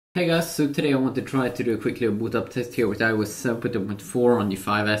Hey guys, so today I want to try to do a quick little boot up test here with iOS 7.4 on the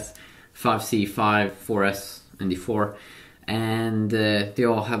 5S, 5C, 5, 4S and the 4, and they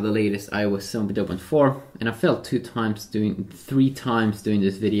all have the latest iOS 7.4, and I failed three times doing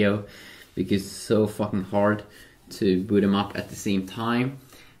this video because it's so fucking hard to boot them up at the same time.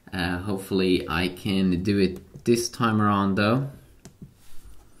 Hopefully I can do it this time around though.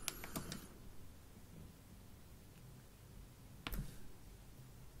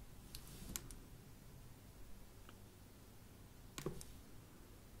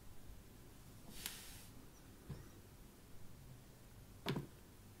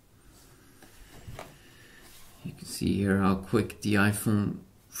 You can see here how quick the iPhone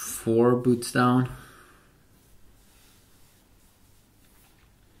 4 boots down.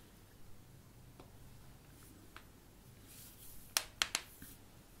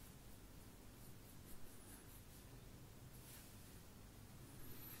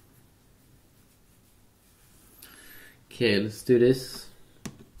 Okay, let's do this.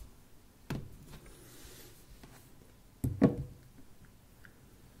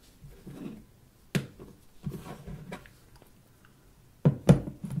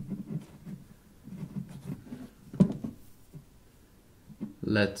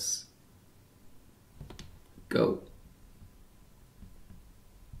 Let's go.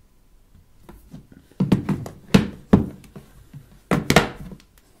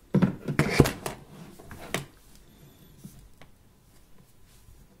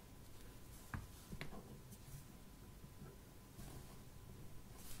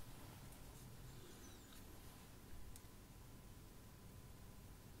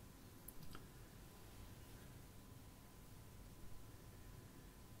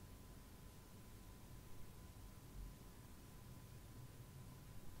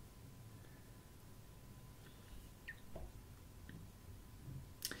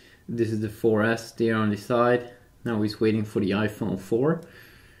 This is the 4S there on the side. Now he's waiting for the iPhone 4.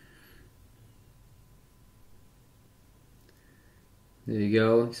 There you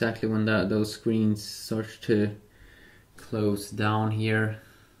go, exactly when those screens start to close down here.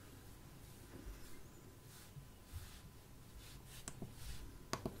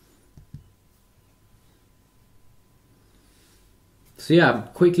 So yeah,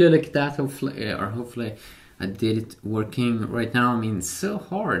 quickly look at that. Hopefully I did it working right now. I mean, it's so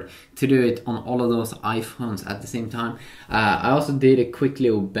hard to do it on all of those iPhones at the same time. I also did a quick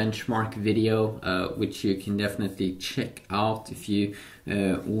little benchmark video, which you can definitely check out if you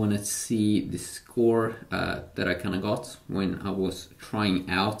want to see the score that I kind of got when I was trying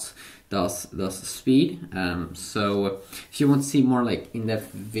out those speed. So if you want to see more like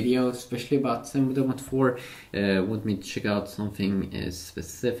in-depth video, especially about 7.4, want me to check out something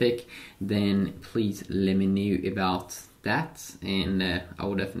specific, then please let me know about that, and I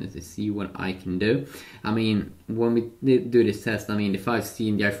will definitely see what I can do. I mean, when we do this test, I mean the 5C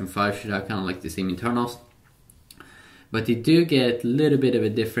and the iPhone 5 should have kind of like the same internals, but they do get a little bit of a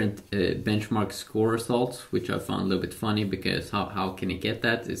different benchmark score results, which I found a little bit funny, because how can it get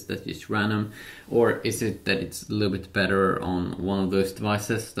that? Is that just random, or is it that it's a little bit better on one of those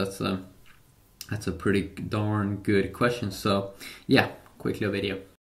devices? That's a pretty darn good question. So yeah, quick little video.